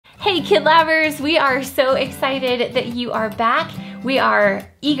Hey Kid Labbers, we are so excited that you are back. We are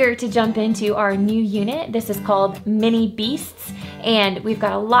eager to jump into our new unit. This is called Minibeasts, and we've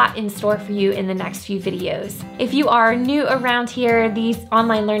got a lot in store for you in the next few videos. If you are new around here, these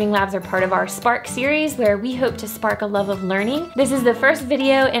online learning labs are part of our Spark series where we hope to spark a love of learning. This is the first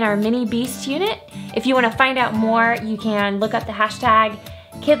video in our Minibeast unit. If you want to find out more, you can look up the hashtag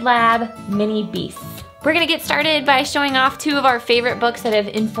KidLabMinibeasts. We're gonna get started by showing off two of our favorite books that have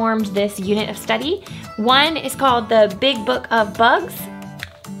informed this unit of study. One is called The Big Book of Bugs.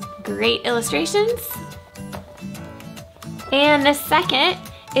 Great illustrations. And the second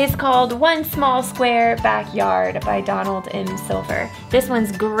is called One Small Square Backyard by Donald M. Silver. This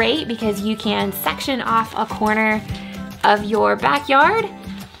one's great because you can section off a corner of your backyard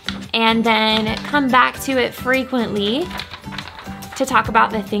and then come back to it frequently to talk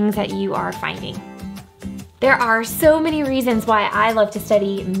about the things that you are finding. There are so many reasons why I love to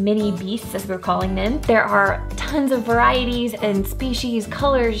study mini beasts, as we're calling them. There are tons of varieties and species,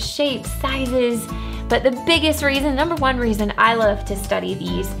 colors, shapes, sizes, but the biggest reason, number one reason I love to study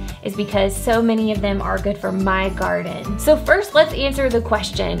these is because so many of them are good for my garden. So first, let's answer the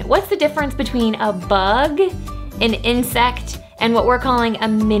question, what's the difference between a bug, an insect, and what we're calling a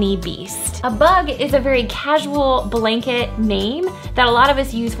mini beast? A bug is a very casual blanket name that a lot of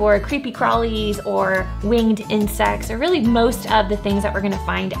us use for creepy crawlies or winged insects, or really most of the things that we're gonna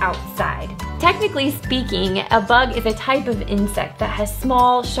find outside. Technically speaking, a bug is a type of insect that has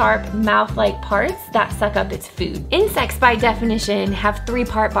small, sharp, mouth-like parts that suck up its food. Insects, by definition, have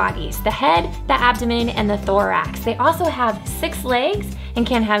three-part bodies: the head, the abdomen, and the thorax. They also have 6 legs and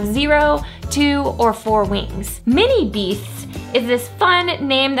can have 0, 2, or 4 wings. Mini beasts is this fun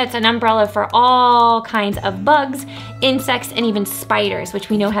name that's an umbrella for all kinds of bugs, insects, and even spiders, which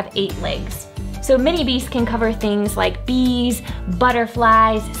we know have 8 legs. So mini beasts can cover things like bees,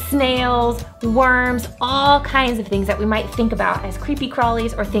 butterflies, snails, worms, all kinds of things that we might think about as creepy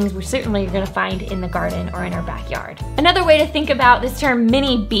crawlies or things we certainly are gonna find in the garden or in our backyard. Another way to think about this term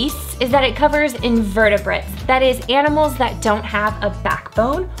mini beasts is that it covers invertebrates. That is, animals that don't have a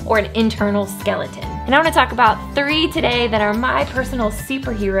backbone or an internal skeleton. And I wanna talk about 3 today that are my personal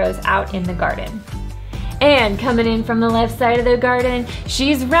superheroes out in the garden. And coming in from the left side of the garden,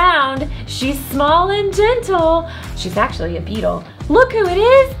 she's round, she's small and gentle. She's actually a beetle. Look who it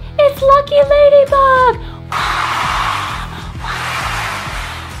is, it's Lucky Ladybug.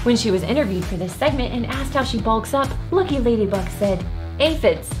 When she was interviewed for this segment and asked how she bulks up, Lucky Ladybug said,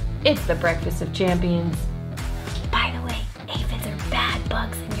 "Aphids, it's the breakfast of champions." By the way, aphids are bad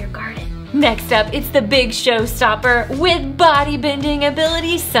bugs in your garden. Next up, it's the big showstopper with body-bending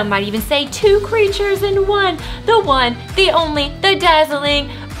abilities. Some might even say 2 creatures in one. The one, the only, the dazzling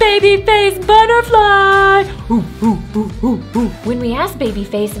Babyface Butterfly. Ooh, ooh, ooh, ooh, ooh. When we asked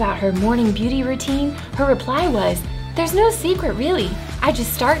Babyface about her morning beauty routine, her reply was, "There's no secret really. I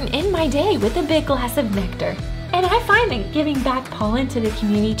just start and end my day with a big glass of nectar." And I find that giving back pollen to the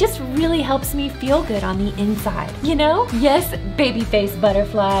community just really helps me feel good on the inside. You know? Yes, Babyface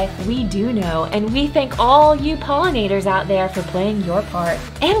Butterfly, we do know, and we thank all you pollinators out there for playing your part.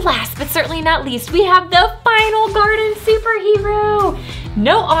 And last but certainly not least, we have the final garden superhero.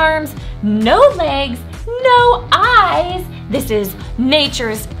 No arms, no legs, no eyes. This is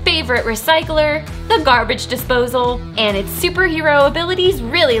nature's favorite recycler, the garbage disposal, and its superhero abilities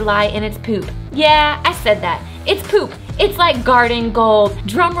really lie in its poop. Yeah, I said that. It's poop. It's like garden gold.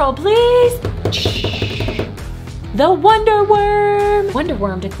 Drum roll, please. The Wonder Worm. Wonder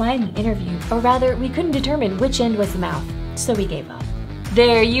Worm declined the interview, or rather, we couldn't determine which end was the mouth, so we gave up.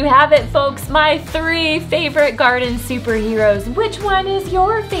 There you have it, folks, my 3 favorite garden superheroes. Which one is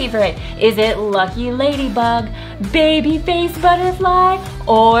your favorite? Is it Lucky Ladybug, Babyface Butterfly,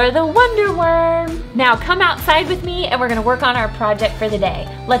 or the Wonder Worm? Now come outside with me and we're gonna work on our project for the day.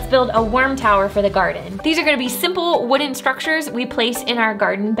 Let's build a worm tower for the garden. These are gonna be simple wooden structures we place in our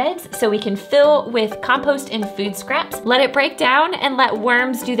garden beds so we can fill with compost and food scraps, let it break down, and let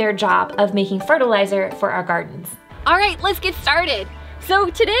worms do their job of making fertilizer for our gardens. All right, let's get started.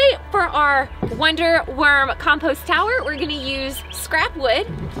 So today for our Wonder Worm compost tower, we're gonna use scrap wood.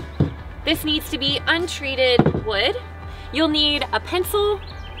 This needs to be untreated wood. You'll need a pencil,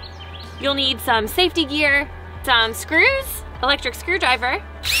 you'll need some safety gear, some screws, electric screwdriver,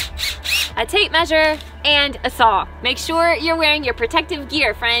 a tape measure, and a saw. Make sure you're wearing your protective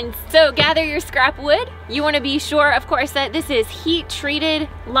gear, friends. So gather your scrap wood. You want to be sure, of course, that this is heat treated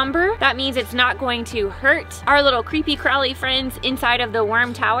lumber. That means it's not going to hurt our little creepy crawly friends inside of the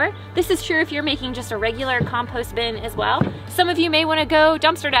worm tower. This is true if you're making just a regular compost bin as well. Some of you may want to go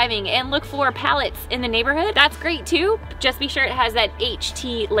dumpster diving and look for pallets in the neighborhood. That's great too. Just be sure it has that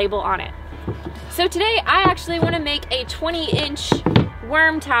HT label on it. So today I actually want to make a 20-inch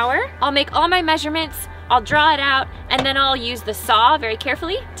worm tower. I'll make all my measurements, I'll draw it out, and then I'll use the saw very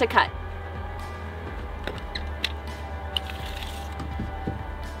carefully to cut.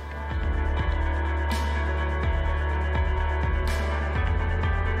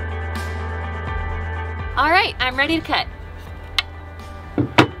 All right, I'm ready to cut.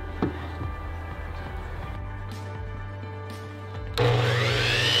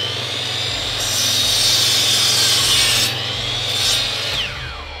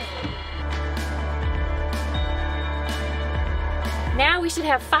 Now we should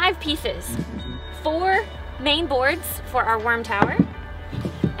have 5 pieces. 4 main boards for our worm tower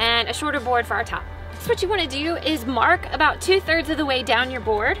and a shorter board for our top. So what you want to do is mark about 2/3 of the way down your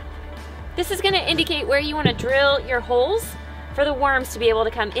board. This is going to indicate where you want to drill your holes for the worms to be able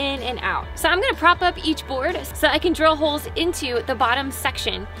to come in and out. So I'm going to prop up each board so I can drill holes into the bottom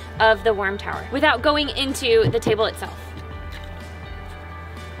section of the worm tower without going into the table itself.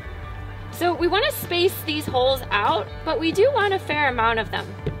 So we want to space these holes out, but we do want a fair amount of them.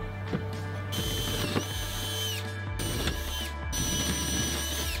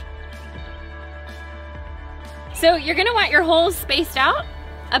 So you're going to want your holes spaced out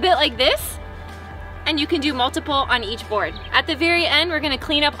a bit like this, and you can do multiple on each board. At the very end, we're going to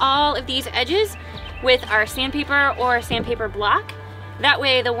clean up all of these edges with our sandpaper or sandpaper block. That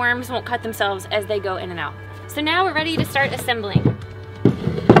way the worms won't cut themselves as they go in and out. So now we're ready to start assembling.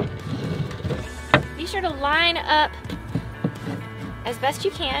 Be sure to line up as best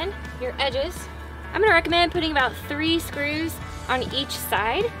you can your edges. I'm going to recommend putting about 3 screws on each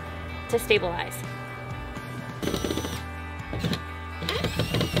side to stabilize.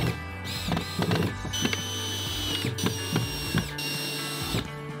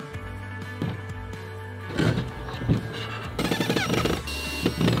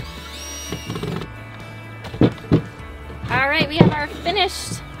 All right, we have our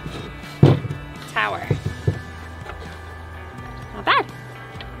finished tower. Not bad.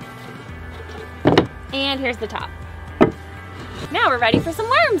 And here's the top. Now we're ready for some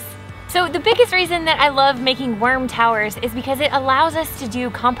worms. So the biggest reason that I love making worm towers is because it allows us to do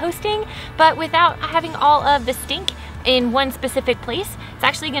composting, but without having all of the stink in one specific place. It's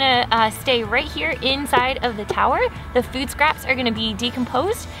actually gonna stay right here inside of the tower. The food scraps are gonna be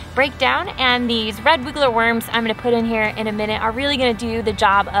decomposed, break down, and these red wiggler worms I'm gonna put in here in a minute are really gonna do the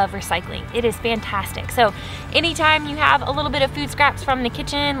job of recycling. It is fantastic. So anytime you have a little bit of food scraps from the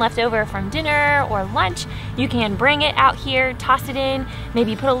kitchen left over from dinner or lunch, you can bring it out here, toss it in,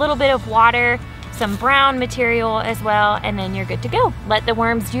 maybe put a little bit of water, some brown material as well, and then you're good to go. Let the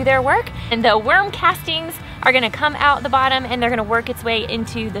worms do their work, and the worm castings are gonna come out the bottom and they're gonna work its way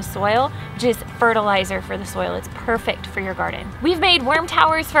into the soil, which is fertilizer for the soil. It's perfect for your garden. We've made worm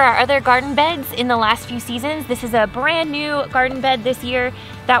towers for our other garden beds in the last few seasons. This is a brand new garden bed this year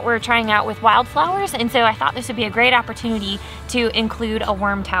that we're trying out with wildflowers, and so I thought this would be a great opportunity to include a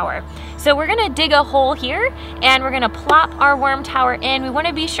worm tower. So we're gonna dig a hole here and we're gonna plop our worm tower in. We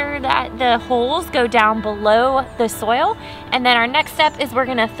wanna be sure that the holes go down below the soil, and then our next step is we're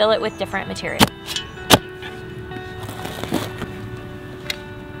gonna fill it with different material.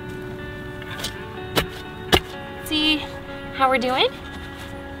 See how we're doing?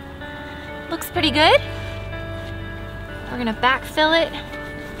 Looks pretty good. We're gonna backfill it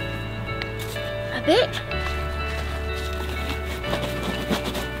a bit.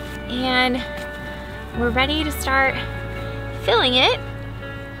 And we're ready to start filling it.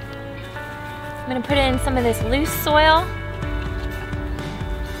 I'm gonna put in some of this loose soil.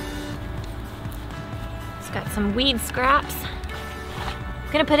 It's got some weed scraps.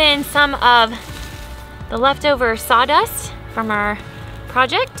 I'm gonna put in some of the leftover sawdust from our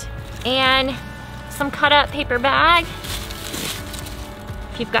project and some cut up paper bag.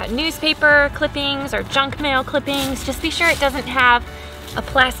 If you've got newspaper clippings or junk mail clippings, just be sure it doesn't have a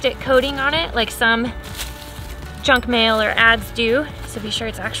plastic coating on it like some junk mail or ads do. So be sure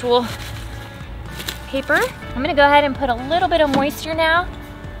it's actual paper. I'm gonna go ahead and put a little bit of moisture now.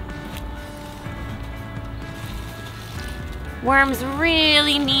 Worms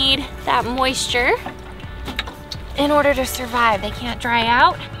really need that moisture in order to survive. They can't dry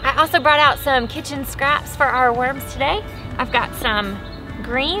out. I also brought out some kitchen scraps for our worms today. I've got some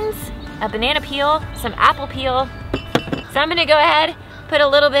greens a banana peel, some apple peel. So I'm gonna go ahead, put a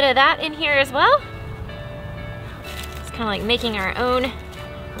little bit of that in here as well. It's kind of like making our own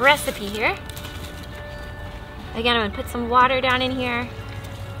recipe here. Again, I'm gonna put some water down in here.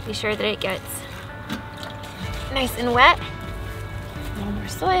 Be sure that it gets nice and wet. A little more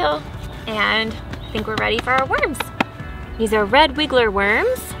soil. And I think we're ready for our worms. These are red wiggler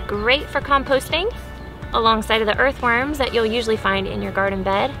worms, great for composting, alongside of the earthworms that you'll usually find in your garden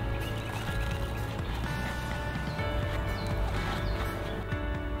bed.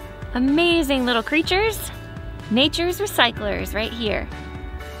 Amazing little creatures. Nature's recyclers right here.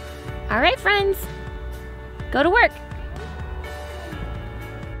 All right, friends, go to work.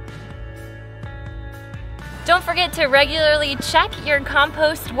 Don't forget to regularly check your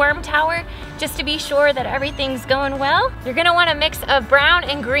compost worm tower just to be sure that everything's going well. You're gonna want a mix of brown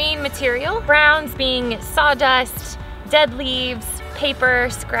and green material. Browns being sawdust, dead leaves, paper,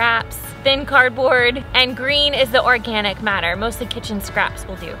 scraps, thin cardboard, and green is the organic matter. Mostly kitchen scraps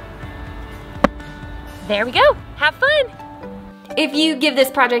will do. There we go, have fun. If you give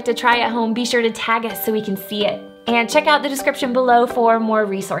this project a try at home, be sure to tag us so we can see it. And check out the description below for more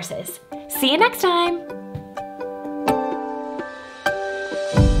resources. See you next time.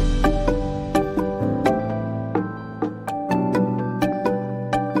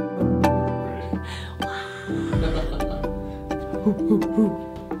 Ooh, ooh, ooh.